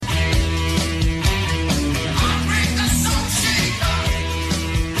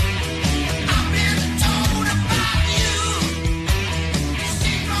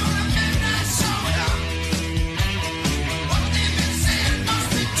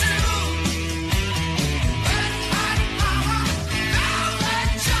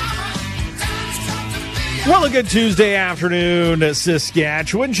Well, a good Tuesday afternoon,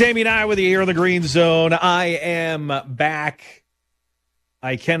 Saskatchewan. Jamie and I with you here in the Green Zone. I am back.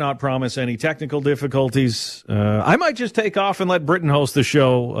 I cannot promise any technical difficulties. I might just take off and let Britton host the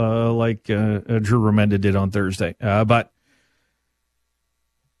show like Drew Remenda did on Thursday. But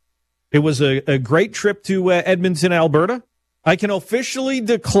it was a great trip to Edmonton, Alberta. I can officially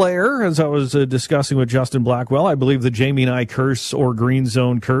declare, as I was discussing with Justin Blackwell, I believe the Jamie and I curse or Green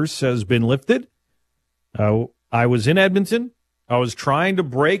Zone curse has been lifted. I was in Edmonton. I was trying to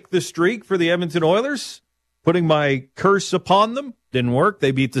break the streak for the Edmonton Oilers, putting my curse upon them. Didn't work.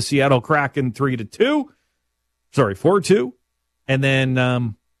 They beat the Seattle Kraken 4-2. And then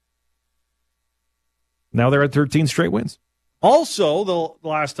now they're at 13 straight wins. Also, the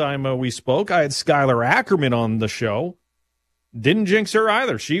last time we spoke, I had Skylar Ackerman on the show. Didn't jinx her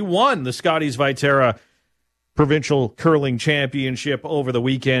either. She won the Scotties Viterra Provincial Curling Championship over the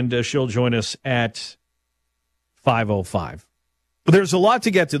weekend. She'll join us at 5:05. But there's a lot to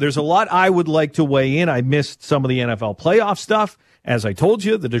get to. There's a lot I would like to weigh in. I missed some of the NFL playoff stuff. As I told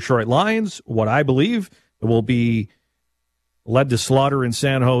you, the Detroit Lions, what I believe will be led to slaughter in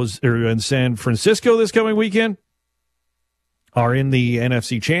San Francisco this coming weekend, are in the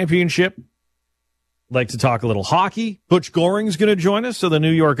NFC Championship. Like to talk a little hockey. Butch Goring's going to join us, so the New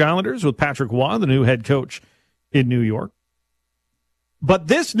York Islanders with Patrick Waugh, the new head coach in New York. But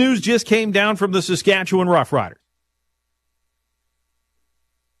this news just came down from the Saskatchewan Roughriders.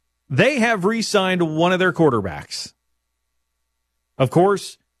 They have re-signed one of their quarterbacks. Of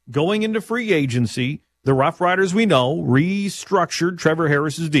course, going into free agency, the Roughriders, we know, restructured Trevor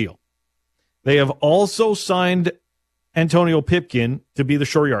Harris's deal. They have also signed Antonio Pipkin to be the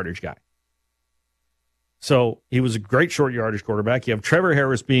short yardage guy. So he was a great short yardage quarterback. You have Trevor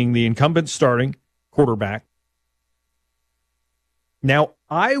Harris being the incumbent starting quarterback. Now,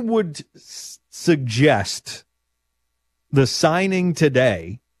 I would suggest the signing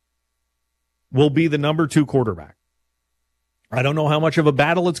today will be the number 2 quarterback. I don't know how much of a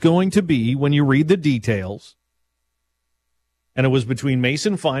battle it's going to be when you read the details. And it was between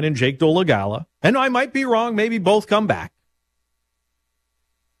Mason Fine and Jake Dolegala. And I might be wrong. Maybe both come back.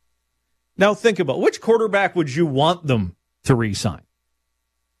 Now think about which quarterback would you want them to re-sign?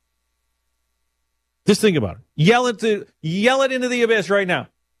 Just think about it. Yell it into the abyss right now.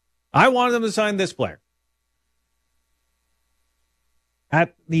 I wanted them to sign this player.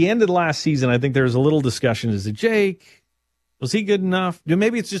 At the end of the last season, I think there was a little discussion. Is it Jake? Was he good enough?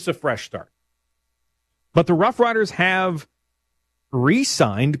 Maybe it's just a fresh start. But the Roughriders have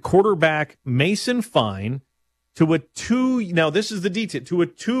re-signed quarterback Mason Fine to a 2-year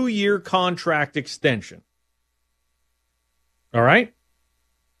contract extension. All right?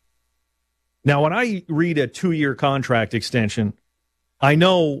 Now, when I read a 2-year contract extension, I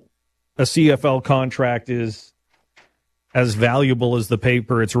know a CFL contract is as valuable as the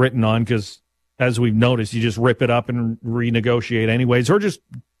paper it's written on because, as we've noticed, you just rip it up and renegotiate anyways, or just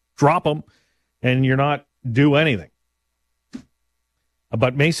drop them and you're not due anything.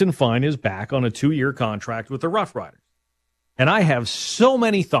 But Mason Fine is back on a 2-year contract with the Roughriders. And I have so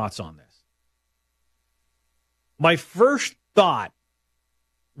many thoughts on this. My first thought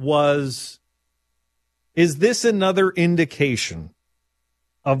was, is this another indication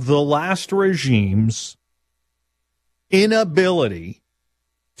of the last regime's inability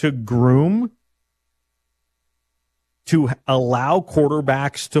to groom, to allow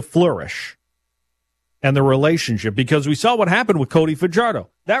quarterbacks to flourish and the relationship? Because we saw what happened with Cody Fajardo.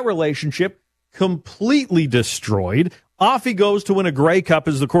 That relationship completely destroyed. Off he goes to win a Grey Cup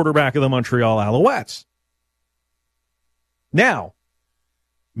as the quarterback of the Montreal Alouettes. Now,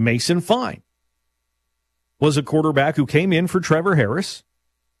 Mason Fine was a quarterback who came in for Trevor Harris.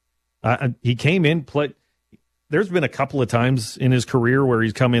 He came in, played. There's been a couple of times in his career where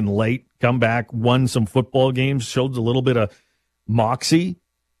he's come in late, come back, won some football games, showed a little bit of moxie.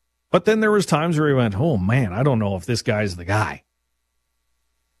 But then there was times where he went, oh, man, I don't know if this guy's the guy.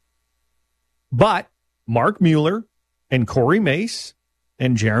 But Mark Mueller and Corey Mace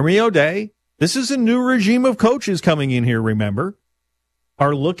and Jeremy O'Day, this is a new regime of coaches coming in here, remember,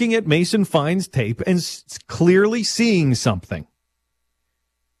 are looking at Mason Fine's tape and clearly seeing something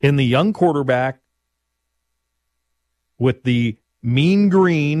in the young quarterback with the mean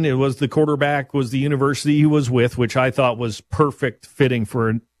green. It was the quarterback, was the university he was with, which I thought was perfect fitting for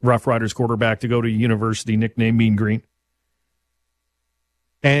a Rough Riders quarterback to go to a university nicknamed Mean Green.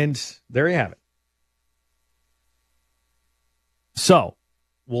 And there you have it. So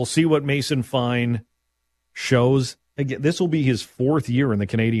we'll see what Mason Fine shows. Again, this will be his 4th year in the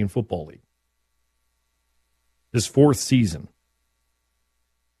Canadian Football League. His 4th season.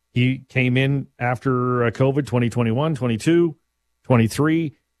 He came in after COVID 2021, 22,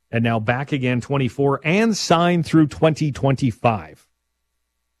 23, and now back again 24, and signed through 2025.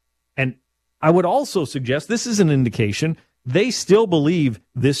 And I would also suggest this is an indication they still believe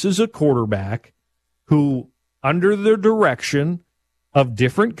this is a quarterback who, under the direction of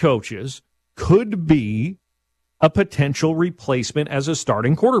different coaches, could be a potential replacement as a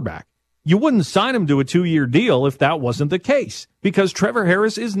starting quarterback. You wouldn't sign him to a 2-year deal if that wasn't the case, because Trevor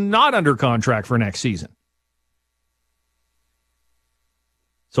Harris is not under contract for next season.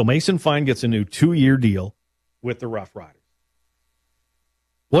 So Mason Fine gets a new 2-year deal with the Rough Riders.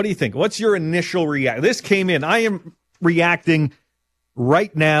 What do you think? What's your initial reaction? This came in. I am reacting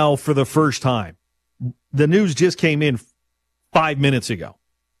right now for the first time. The news just came in 5 minutes ago.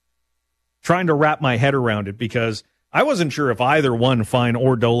 Trying to wrap my head around it because I wasn't sure if either one, Fine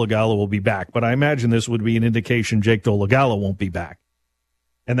or Dolegala, will be back, but I imagine this would be an indication Jake Dolegala won't be back.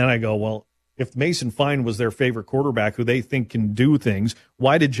 And then I go, well, if Mason Fine was their favorite quarterback who they think can do things,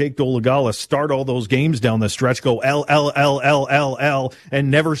 why did Jake Dolegala start all those games down the stretch, go L,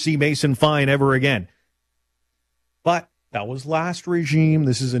 and never see Mason Fine ever again? But that was last regime.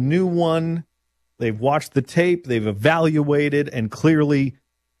 This is a new one. They've watched the tape, they've evaluated, and clearly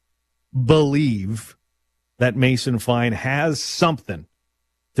believe that Mason Fine has something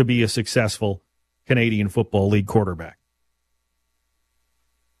to be a successful Canadian Football League quarterback.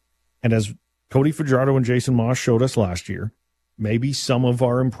 And as Cody Fajardo and Jason Moss showed us last year, maybe some of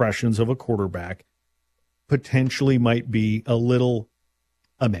our impressions of a quarterback potentially might be a little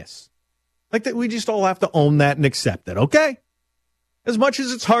amiss. Like that, we just all have to own that and accept it, okay? As much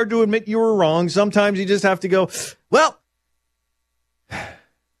as it's hard to admit you were wrong, sometimes you just have to go, well,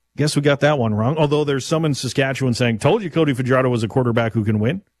 guess we got that one wrong. Although there's some in Saskatchewan saying, told you Cody Fajardo was a quarterback who can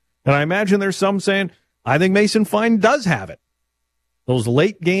win. And I imagine there's some saying, I think Mason Fine does have it. Those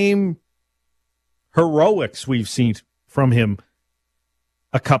late game heroics we've seen from him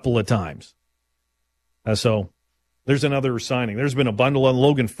a couple of times. So there's another signing. There's been a bundle on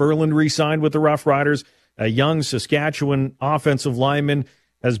Logan Ferland re-signed with the Rough Riders. A young Saskatchewan offensive lineman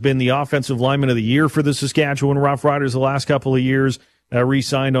has been the offensive lineman of the year for the Saskatchewan Rough Riders the last couple of years.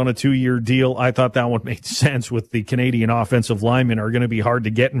 Re-signed on a 2-year deal. I thought that one made sense with the Canadian offensive linemen are going to be hard to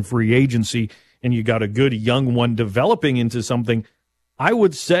get in free agency, and you got a good young one developing into something I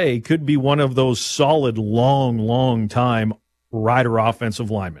would say could be one of those solid, long time Rider offensive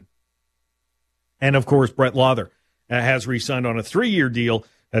linemen. And, of course, Brett Lawther has re-signed on a 3-year deal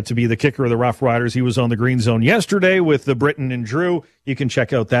to be the kicker of the Rough Riders. He was on the Green Zone yesterday with the Britton and Drew. You can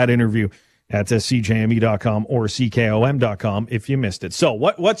check out that interview at cjme.com or ckom.com if you missed it. So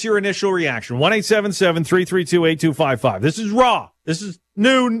what's your initial reaction? 1-877-332-8255. This is raw. This is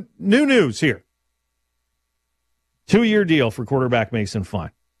new news here. 2-year deal for quarterback Mason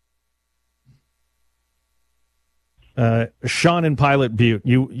Fine. Sean in Pilot Butte,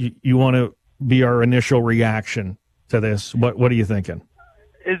 you want to be our initial reaction to this? What are you thinking?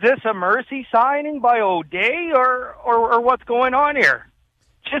 Is this a mercy signing by O'Day or what's going on here?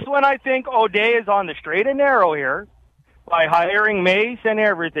 Just when I think O'Day is on the straight and narrow here, by hiring Mace and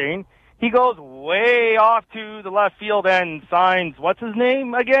everything, he goes way off to the left field and signs, what's his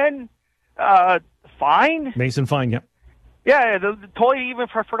name again? Fine? Mason Fine, yeah. Yeah, totally even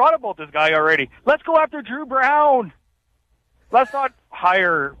forgot about this guy already. Let's go after Drew Brown. Let's not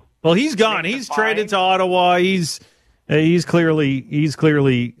hire... Well, he's gone. He's traded to Ottawa. He's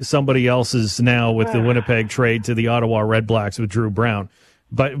clearly somebody else's now with the Winnipeg trade to the Ottawa Redblacks with Drew Brown.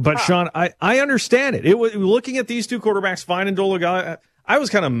 But Sean, I understand it. Looking at these two quarterbacks, Fine and Dolegala, I was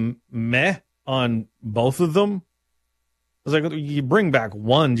kind of meh on both of them. I was like, you bring back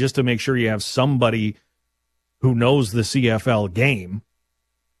one just to make sure you have somebody who knows the CFL game.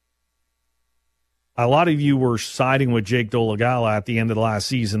 A lot of you were siding with Jake Dolegala at the end of the last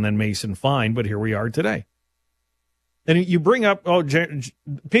season than Mason Fine, but here we are today. And you bring up,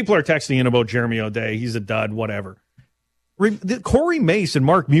 people are texting in about Jeremy O'Day. He's a dud, whatever. Corey Mace and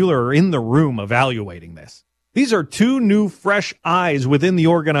Mark Mueller are in the room evaluating this. These are two new, fresh eyes within the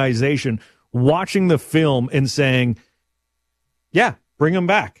organization watching the film and saying, yeah, bring him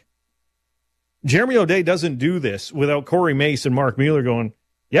back. Jeremy O'Day doesn't do this without Corey Mace and Mark Mueller going,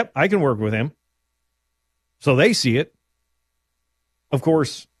 yep, I can work with him. So they see it. Of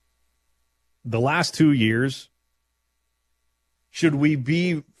course, the last 2 years, should we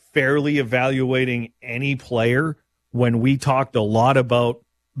be fairly evaluating any player when we talked a lot about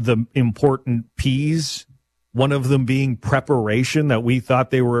the important P's, one of them being preparation, that we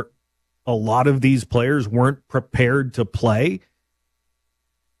thought a lot of these players weren't prepared to play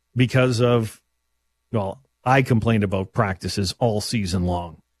because of, well, I complained about practices all season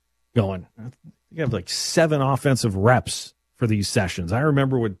long. going. You have like 7 offensive reps for these sessions. I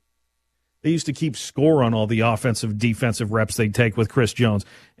remember when they used to keep score on all the offensive, defensive reps they'd take with Chris Jones,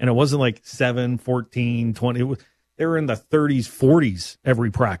 and it wasn't like 7, 14, 20. They were in the 30s, 40s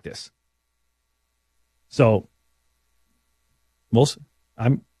every practice. So,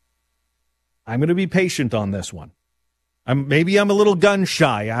 I'm going to be patient on this one. Maybe I'm a little gun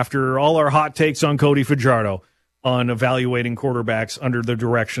shy after all our hot takes on Cody Fajardo on evaluating quarterbacks under the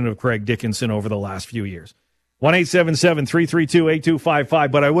direction of Craig Dickinson over the last few years.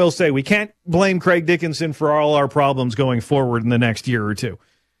 1-877-332-8255. But I will say we can't blame Craig Dickinson for all our problems going forward in the next year or two.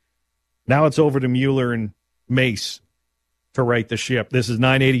 Now it's over to Mueller and Mace to right the ship. This is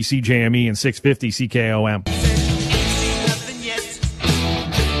 980 CJME and 650 CKOM.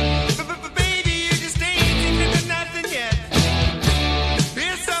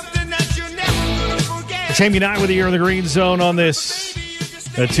 Jamie Knight with you here in the Green Zone on this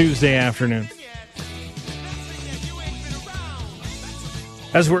Tuesday afternoon.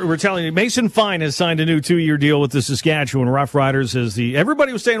 As we're telling you, Mason Fine has signed a new 2-year deal with the Saskatchewan Roughriders.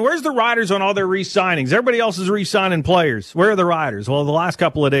 Everybody was saying, where's the Riders on all their re-signings? Everybody else is re-signing players. Where are the Riders? Well, the last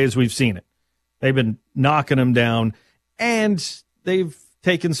couple of days we've seen it. They've been knocking them down, and they've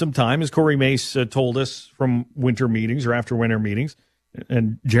taken some time, as Corey Mace told us from winter meetings or after winter meetings,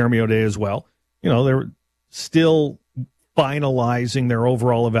 and Jeremy O'Day as well. They're still finalizing their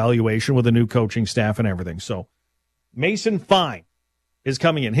overall evaluation with a new coaching staff and everything. So Mason Fine is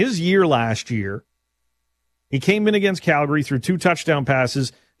coming in. His year last year, he came in against Calgary through 2 touchdown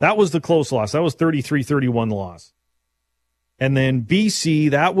passes. That was the close loss. That was 33-31 loss. And then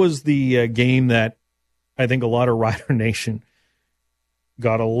BC, that was the game that I think a lot of Rider Nation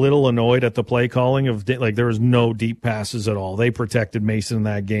got a little annoyed at the play calling of, like, there was no deep passes at all. They protected Mason in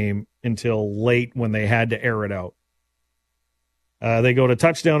that game until late when they had to air it out. They go to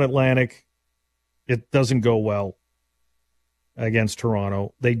touchdown Atlantic. It doesn't go well against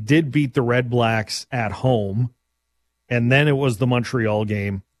Toronto. They did beat the Red Blacks at home, and then it was the Montreal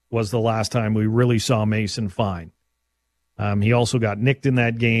game was the last time we really saw Mason Fine. He also got nicked in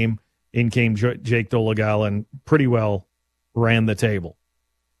that game. In came Jake Dolegala and pretty well ran the table,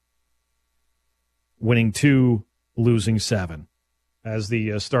 winning 2, losing 7 as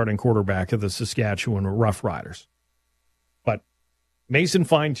the starting quarterback of the Saskatchewan Roughriders. But Mason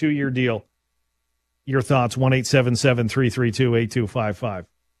Fine, 2-year deal. Your thoughts, 1-877-332-8255.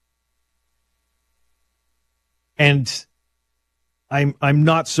 And I'm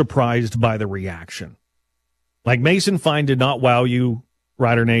not surprised by the reaction. Like, Mason Fine did not wow you,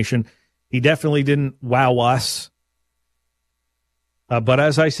 Rider Nation. He definitely didn't wow us. But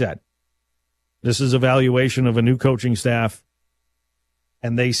as I said, this is evaluation of a new coaching staff,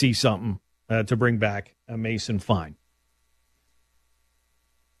 and they see something to bring back a Mason Fine.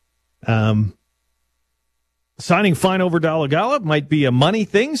 Signing Fine over Dolegala might be a money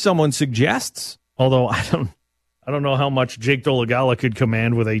thing, someone suggests. Although I don't know how much Jake Dolegala could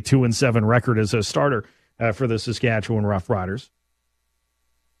command with a 2-7 record as a starter for the Saskatchewan Roughriders.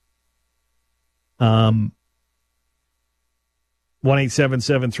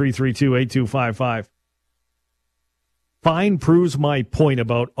 1-877-332-8255. Fine proves my point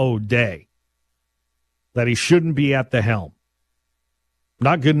about O'Day, that he shouldn't be at the helm.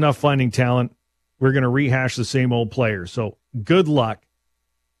 Not good enough finding talent. We're going to rehash the same old players. So good luck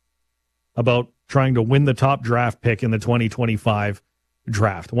about trying to win the top draft pick in the 2025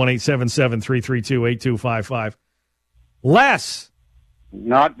 draft. 1-877-332-8255. Les.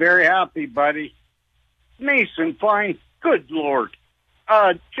 Not very happy, buddy. Mason Fine, good Lord.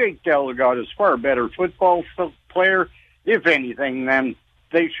 Jake Delegate is far better football player. If anything, then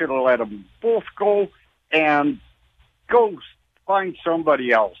they should have let them both go and go find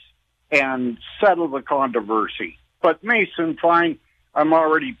somebody else and settle the controversy. But Mason Fine, I'm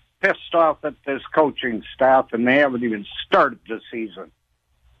already pissed off at this coaching staff, and they haven't even started the season.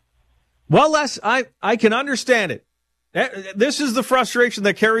 Well, Les, I can understand it. This is the frustration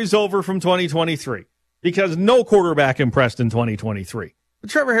that carries over from 2023 because no quarterback impressed in 2023. But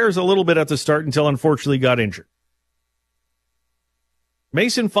Trevor Harris a little bit at the start until unfortunately got injured.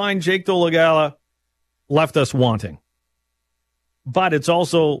 Mason Fine, Jake Dolegala left us wanting. But it's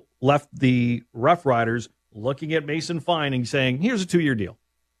also left the Rough Riders looking at Mason Fine and saying, here's a 2-year deal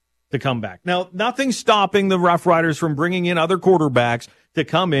to come back. Now, nothing's stopping the Rough Riders from bringing in other quarterbacks to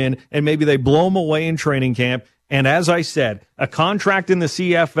come in, and maybe they blow them away in training camp. And as I said, a contract in the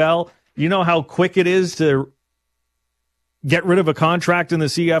CFL, you know how quick it is to get rid of a contract in the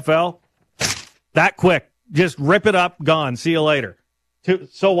CFL? That quick. Just rip it up, gone. See you later.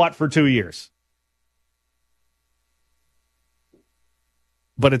 So what for 2 years?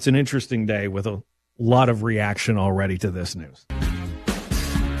 But it's an interesting day with a lot of reaction already to this news.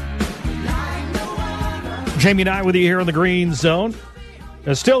 Jamie and I with you here in the Green Zone.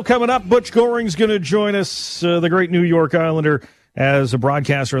 Still coming up, Butch Goring's going to join us, the great New York Islander, as a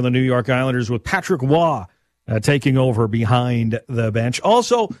broadcaster of the New York Islanders, with Patrick Waugh taking over behind the bench.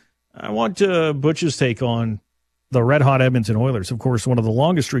 Also, I want Butch's take on the red-hot Edmonton Oilers. Of course, one of the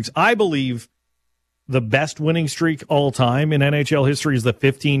longest streaks. I believe the best winning streak all time in NHL history is the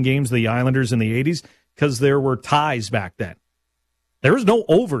 15 games of the Islanders in the 80s, because there were ties back then. There was no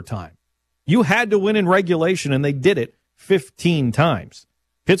overtime. You had to win in regulation, and they did it 15 times.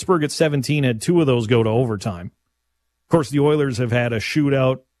 Pittsburgh at 17 had 2 of those go to overtime. Of course, the Oilers have had a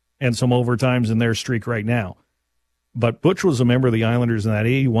shootout and some overtimes in their streak right now. But Butch was a member of the Islanders in that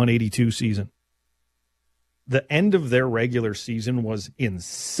 81-82 season. The end of their regular season was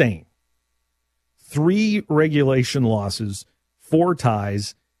insane. 3 regulation losses, 4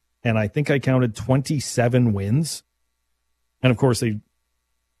 ties, and I think I counted 27 wins. And, of course, they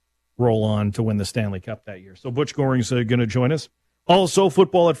roll on to win the Stanley Cup that year. So Butch Goring's going to join us. Also,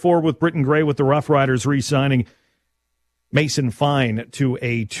 football at 4 with Britton Gray, with the Rough Riders re-signing Mason Fine to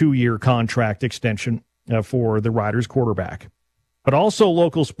a 2-year contract extension for the Riders quarterback. But also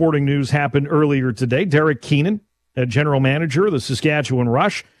local sporting news happened earlier today. Derek Keenan, a general manager of the Saskatchewan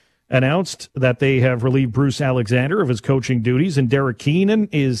Rush, announced that they have relieved Bruce Alexander of his coaching duties, and Derek Keenan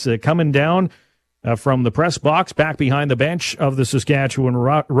is coming down from the press box back behind the bench of the Saskatchewan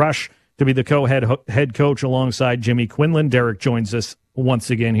Rush to be the co-head coach alongside Jimmy Quinlan. Derek joins us once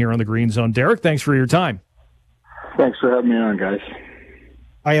again here on the Green Zone. Derek, thanks for your time. Thanks for having me on, guys.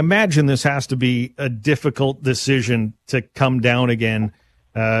 I imagine this has to be a difficult decision to come down again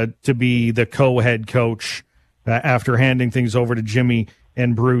to be the co-head coach after handing things over to Jimmy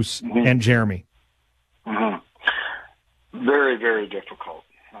and Bruce and Jeremy. Very, very difficult.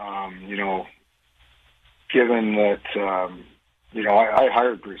 Given that, I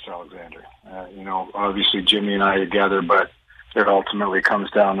hired Bruce Alexander. Obviously Jimmy and I together, but it ultimately comes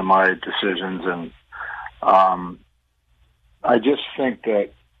down to my decisions. And I just think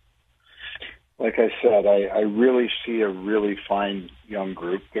that, like I said, I really see a really fine young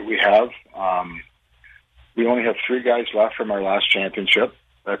group that we have. We only have 3 guys left from our last championship.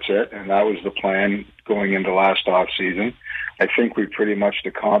 That's it. And that was the plan going into last off season. I think we pretty much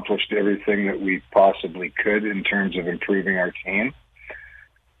accomplished everything that we possibly could in terms of improving our team.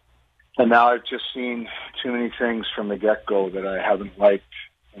 And now I've just seen too many things from the get-go that I haven't liked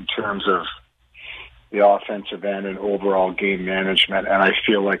in terms of the offensive end and overall game management. And I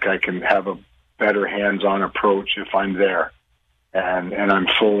feel like I can have a better hands-on approach if I'm there. And I'm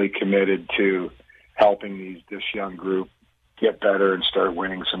fully committed to helping this young group get better and start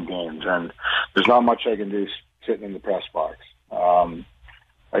winning some games. And there's not much I can do sitting in the press box.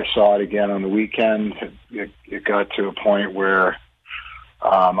 I saw it again on the weekend. It got to a point where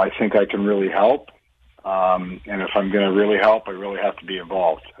I think I can really help. And if I'm going to really help, I really have to be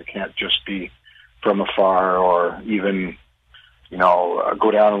involved. I can't just be from afar or even,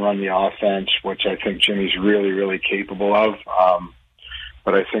 go down and run the offense, which I think Jimmy's really, really capable of.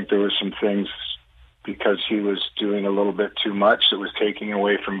 But I think there was some things, because he was doing a little bit too much, that was taking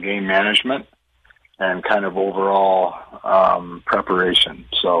away from game management and kind of overall preparation.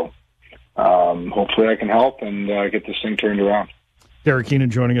 So hopefully I can help and get this thing turned around. Derek Keenan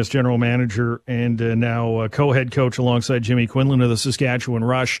joining us, general manager and now co-head coach alongside Jimmy Quinlan of the Saskatchewan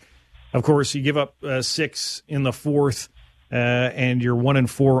Rush. Of course, you give up 6 in the 4th, and you're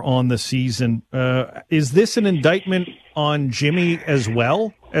 1-4 on the season. Is this an indictment on Jimmy as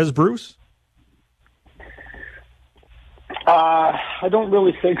well as Bruce? I don't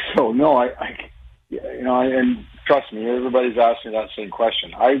really think so. No, and trust me, everybody's asking that same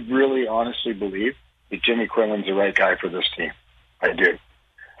question. I really honestly believe that Jimmy Quinlan's the right guy for this team. I do.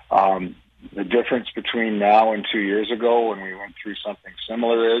 The difference between now and 2 years ago when we went through something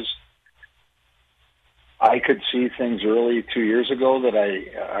similar is I could see things early 2 years ago that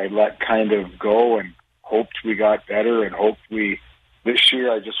I let kind of go and hoped we got better and hoped this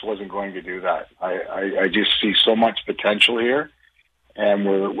year I just wasn't going to do that. I just see so much potential here, and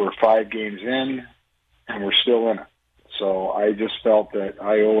we're 5 games in, and we're still in it. So I just felt that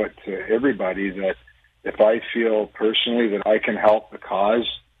I owe it to everybody that if I feel personally that I can help the cause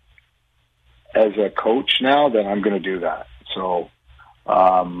as a coach now, then I'm going to do that. So,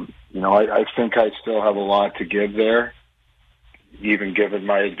 I think I still have a lot to give there, even given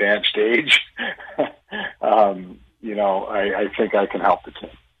my advanced age. I think I can help the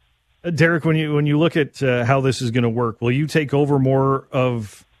team. Derek, when you look at how this is going to work, will you take over more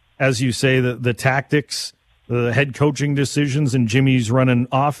of, as you say, the tactics the head coaching decisions and Jimmy's running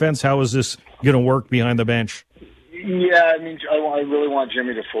offense? How is this going to work behind the bench? Yeah, I mean, I really want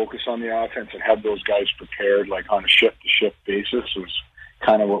Jimmy to focus on the offense and have those guys prepared, like on a shift-to-shift basis. It was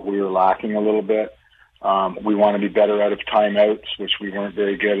kind of what we were lacking a little bit. We want to be better out of timeouts, which we weren't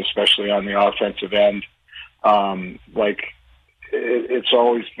very good, especially on the offensive end. It's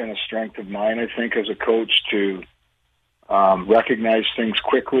always been a strength of mine, I think, as a coach to recognize things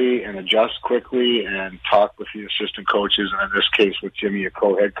quickly and adjust quickly and talk with the assistant coaches, and in this case with Jimmy, a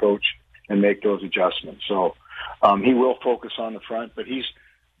co-head coach, and make those adjustments. So he will focus on the front, but I'm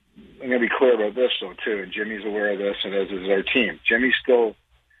going to be clear about this, though, too, and Jimmy's aware of this, and as is our team. Jimmy's still,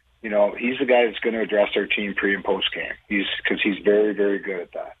 he's the guy that's going to address our team pre- and post-game. Because he's very, very good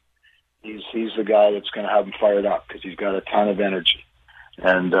at that. He's the guy that's going to have them fired up because he's got a ton of energy.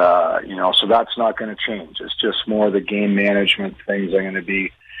 And, so that's not going to change. It's just more the game management things I'm going to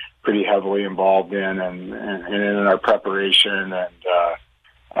be pretty heavily involved in and in our preparation and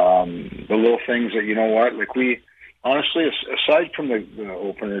the little things that, we honestly, aside from the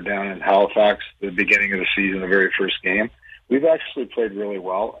opener down in Halifax, the beginning of the season, the very first game, we've actually played really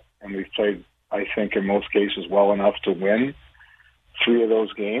well. And we've played, I think, in most cases well enough to win 3 of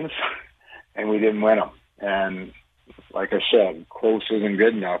those games. And we didn't win them. And like I said, close isn't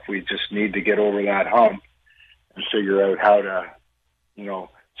good enough. We just need to get over that hump and figure out how to,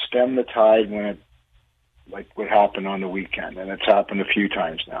 stem the tide when like what happened on the weekend. And it's happened a few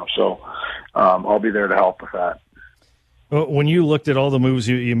times now. So I'll be there to help with that. Well, when you looked at all the moves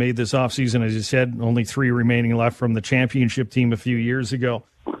you made this offseason, as you said, only 3 remaining left from the championship team a few years ago.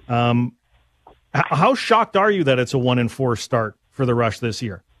 How shocked are you that it's a 1-4 start for the Rush this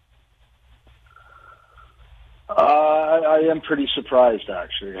year? I am pretty surprised,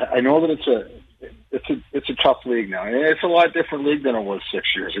 actually. I know that it's a tough league now. And it's a lot different league than it was 6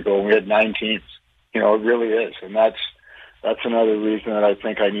 years ago when we had 9 teams. It really is, and that's another reason that I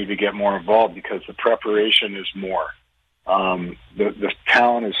think I need to get more involved because the preparation is more. The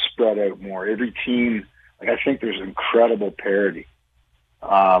talent is spread out more. Every team, I think there's incredible parity.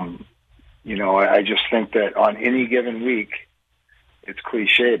 I just think that on any given week. It's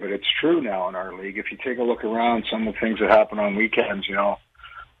cliche, but it's true now in our league. If you take a look around, some of the things that happen on weekends,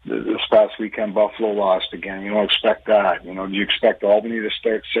 this past weekend, Buffalo lost again. You don't expect that. Do you expect Albany to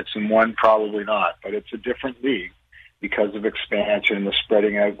start 6-1? Probably not. But it's a different league because of expansion, the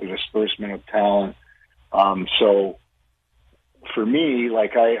spreading out, the disbursement of talent. So for me,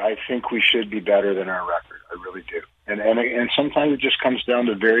 I think we should be better than our record. I really do. And sometimes it just comes down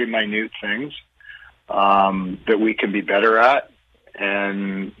to very minute things that we can be better at.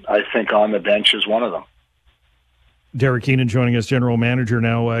 And I think on the bench is one of them. Derek Keenan joining us, general manager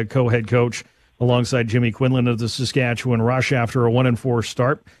now, co-head coach, alongside Jimmy Quinlan of the Saskatchewan Rush after a 1-4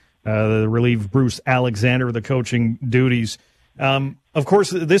 start. Relieved Bruce Alexander of the coaching duties. Of course,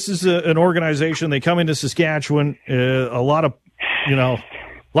 this is an organization. They come into Saskatchewan, a lot of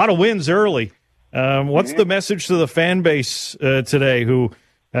wins early. What's the message to the fan base today who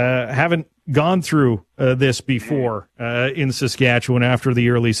haven't gone through this before in Saskatchewan after the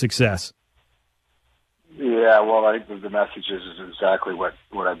early success? Yeah, well, I think the message is exactly what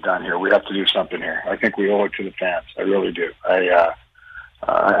I've done here. We have to do something here. I think we owe it to the fans. I really do.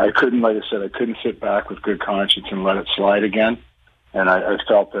 I couldn't, like I said, I couldn't sit back with good conscience and let it slide again. And I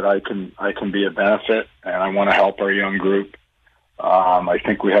felt that I can be a benefit, and I want to help our young group. I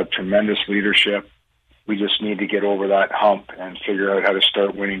think we have tremendous leadership. We just need to get over that hump and figure out how to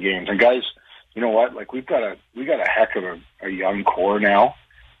start winning games. And guys, you know what? We got a heck of a young core now,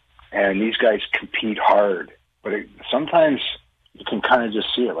 and these guys compete hard. But sometimes you can kind of just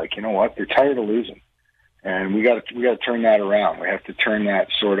see it. You know what? They're tired of losing, and we got to turn that around. We have to turn that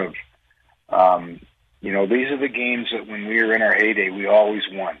sort of. These are the games that when we were in our heyday, we always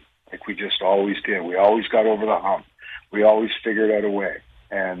won. We just always did. We always got over the hump. We always figured out a way,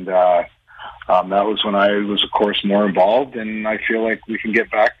 and. That was when I was, of course, more involved, and I feel like we can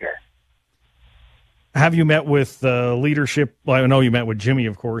get back there. Have you met with leadership? Well, I know you met with Jimmy,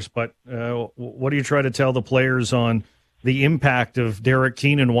 of course, but what do you try to tell the players on the impact of Derek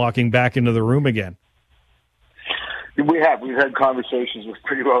Keenan walking back into the room again? We've had conversations with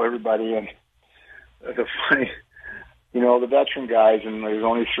pretty well everybody, and the funny, the veteran guys, and there's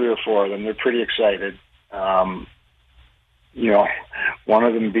only 3 or 4 of them, they're pretty excited. One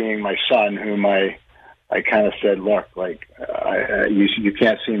of them being my son, whom I kind of said, look, you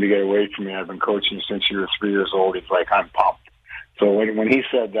can't seem to get away from me. I've been coaching since you were 3 years old. He's like, I'm pumped. So when he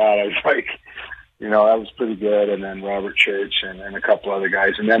said that, I was like, that was pretty good. And then Robert Church and a couple other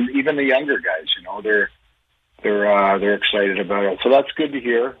guys. And then even the younger guys, they're excited about it. So that's good to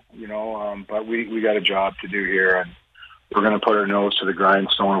hear, but we got a job to do here, and we're going to put our nose to the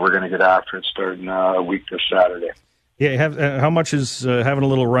grindstone. We're going to get after it starting a week this Saturday. Yeah, how much is having a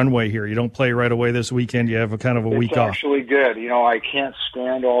little runway here? You don't play right away this weekend. You have a kind of a week off. It's actually good. I can't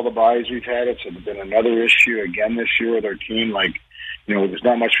stand all the byes we've had. It's been another issue again this year with our team. There's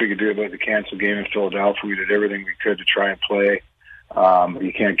not much we could do about the canceled game in Philadelphia. We did everything we could to try and play.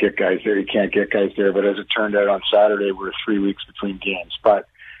 You can't get guys there. But as it turned out on Saturday, we're 3 weeks between games. But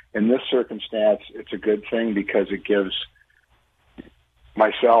in this circumstance, it's a good thing because it gives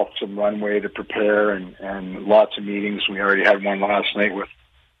myself some runway to prepare and lots of meetings. We already had one last night with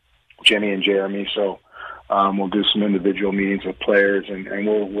Jimmy and Jeremy. So we'll do some individual meetings with players and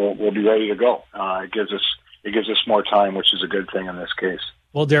we'll be ready to go. It gives us more time, which is a good thing in this case.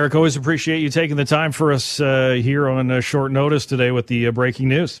 Well, Derek, always appreciate you taking the time for us here on short notice today with the breaking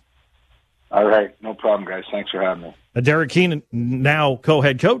news. All right. No problem, guys. Thanks for having me. Derek Keenan, now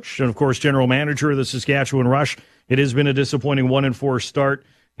co-head coach and, of course, general manager of the Saskatchewan Rush. It has been a disappointing 1-4 start.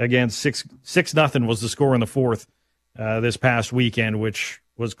 Again, 6-0 was the score in the fourth this past weekend, which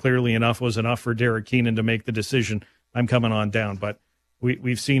was clearly enough for Derek Keenan to make the decision, I'm coming on down. But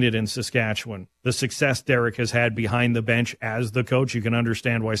we've seen it in Saskatchewan. The success Derek has had behind the bench as the coach, you can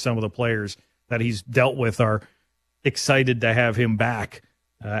understand why some of the players that he's dealt with are excited to have him back,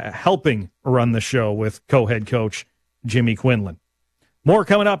 helping run the show with co-head coach Jimmy Quinlan. More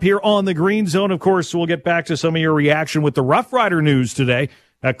coming up here on the Green Zone. Of course, we'll get back to some of your reaction with the Rough Rider news today.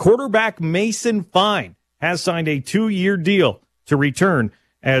 Quarterback Mason Fine has signed a 2-year deal to return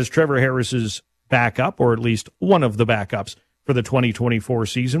as Trevor Harris's backup, or at least one of the backups for the 2024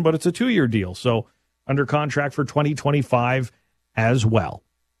 season, but it's a 2-year deal, so under contract for 2025 as well.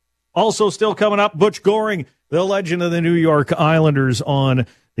 Also still coming up, Butch Goring, the legend of the New York Islanders, on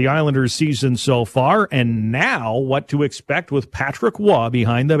the Islanders season so far, and now what to expect with Patrick Waugh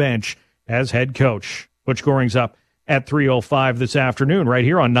behind the bench as head coach. Butch Goring's up at 3:05 this afternoon right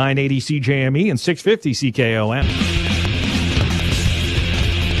here on 980 CJME and 650 CKOM.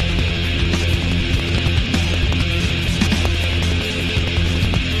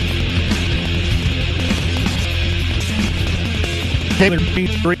 Taylor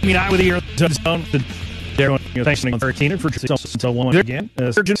Green out with the zone. Thanks to Keenan for until one again.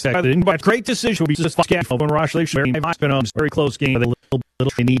 Great decision. We just Saskatchewan Rush. They've been on a very close game. A little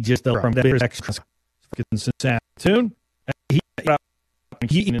they need just from that extra Saskatoon.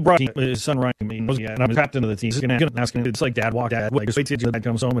 He brought his son Ryan. And I'm captain of the team. Going to ask him. It's like dad walk. Dad wait till dad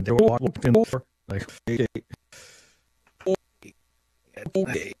comes home and they walk in door. Like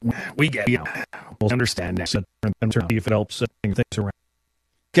we get. We'll understand next. And if it helps things around.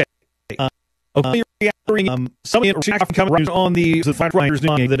 Some coming on the Riders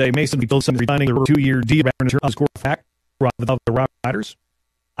news the day. Mason Beatles signing a 2-year deal in terms of score back of the Rock Riders.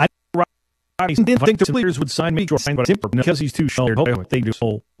 I didn't think the players would sign me because he's too short. They do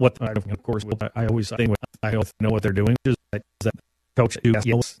what of course I always think I know what they're doing. Is that coach do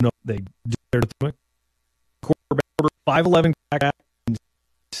no they do their doing. Quarterback 5'11" back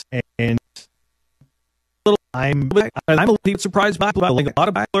and I'm a little surprised by a lot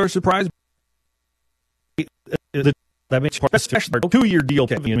of people are surprised. That makes part especially a 2-year deal,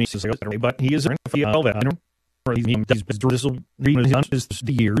 but he is this will be his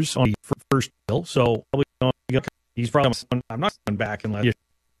years on the first deal, so he's probably I'm not going back and let you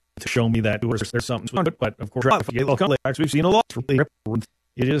to show me that there's something to it, but of course we've seen a lot.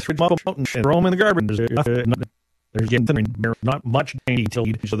 It is and throw them in the garbage. There's getting not much detail,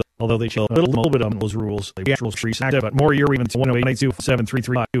 although they chill a little bit on those rules. The actual streets, but more year even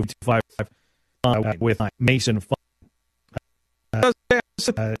 108-733-255 with Mason.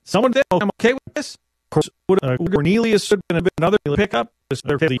 Someone did. I'm okay with this. Of course, Cornelius should have been another pickup.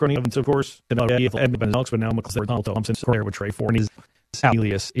 Cornelius, of course, but now McClure Thompson there with Trey Ford.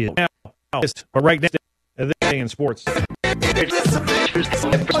 Cornelius is now. But right now, this day in sports.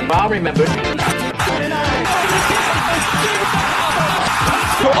 I'll remember.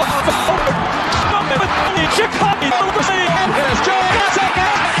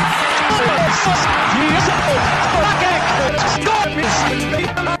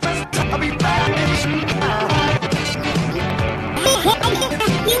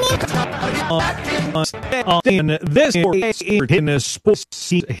 In this in a sports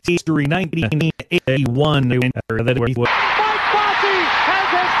history 1981 that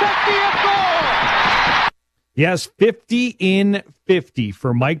yes, 50 in 50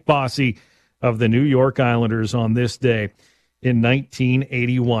 for Mike Bossy of the New York Islanders on this day in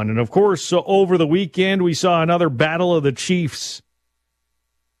 1981. And, of course, so over the weekend we saw another battle of the Chiefs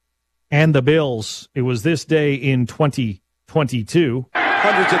and the Bills. It was this day in 2022.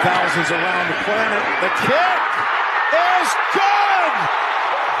 Hundreds of thousands around the planet. The kick is good!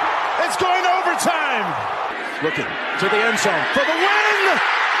 It's going to overtime. Looking to the end zone for the win!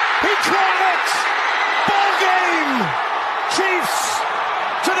 He caught it! Ball game! Chiefs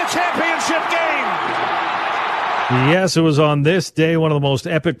to the championship game! Yes, it was on this day, one of the most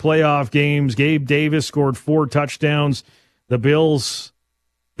epic playoff games. Gabe Davis scored 4 touchdowns. The Bills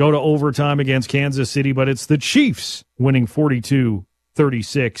go to overtime against Kansas City, but it's the Chiefs winning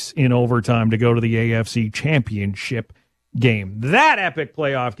 42-36 in overtime to go to the AFC Championship game. That epic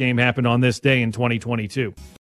playoff game happened on this day in 2022.